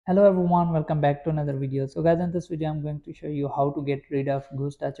Hello everyone, welcome back to another video. So guys, in this video I'm going to show you how to get rid of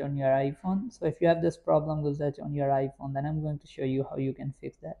Goose Touch on your iPhone. So if you have this problem Goose Touch on your iPhone, then I'm going to show you how you can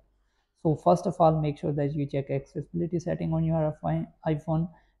fix that. So first of all, make sure that you check accessibility setting on your iPhone.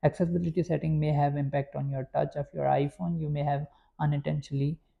 Accessibility setting may have impact on your touch of your iPhone. You may have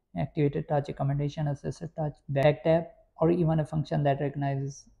unintentionally activated touch accommodation, assisted touch, back tap, or even a function that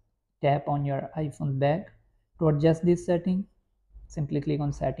recognizes tap on your iPhone back. To adjust this setting, simply click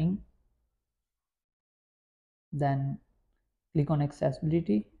on setting, then click on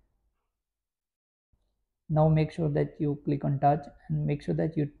accessibility. Now make sure that you click on touch and make sure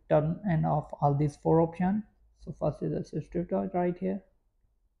that you turn and off all these four options. So first is assistive touch right here,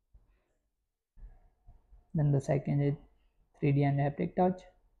 then the second is 3D and haptic touch,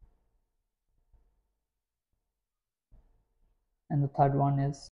 and the third one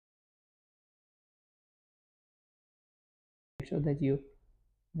is make sure that you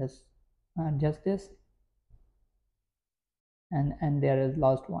just adjust this, and there is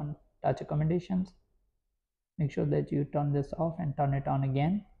last one, touch accommodations. Make sure that you turn this off and turn it on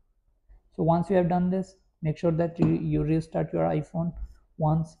again. So once you have done this, make sure that you restart your iPhone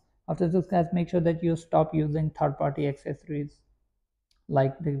once. After this guys, make sure that you stop using third-party accessories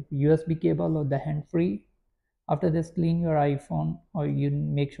like the USB cable or the hand-free. After this, clean your iPhone, or you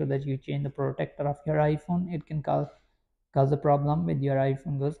make sure that you change the protector of your iPhone. It can cause a problem with your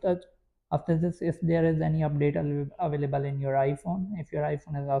iPhone Goes Touch. After this, if there is any update available in your iPhone, if your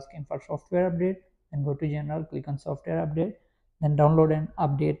iPhone is asking for software update, then go to general, click on software update, then download and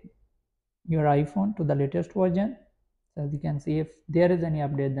update your iPhone to the latest version. So as you can see, if there is any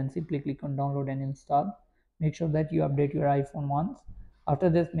update, then simply click on download and install. Make sure that you update your iPhone once. After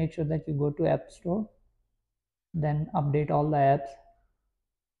this, make sure that you go to App Store, then update all the apps.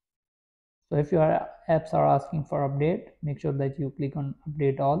 So if your apps are asking for update, make sure that you click on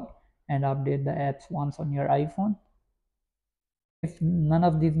update all and update the apps once on your iPhone. If none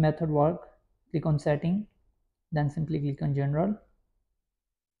of these methods work, click on setting, then simply click on general,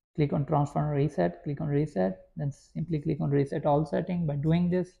 click on transfer and reset, click on reset, then simply click on reset all setting. By doing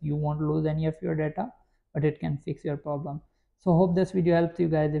this, you won't lose any of your data, but it can fix your problem. So hope this video helps you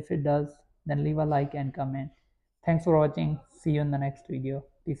guys. If it does, then leave a like and comment. Thanks for watching. See you in the next video.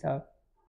 Peace out.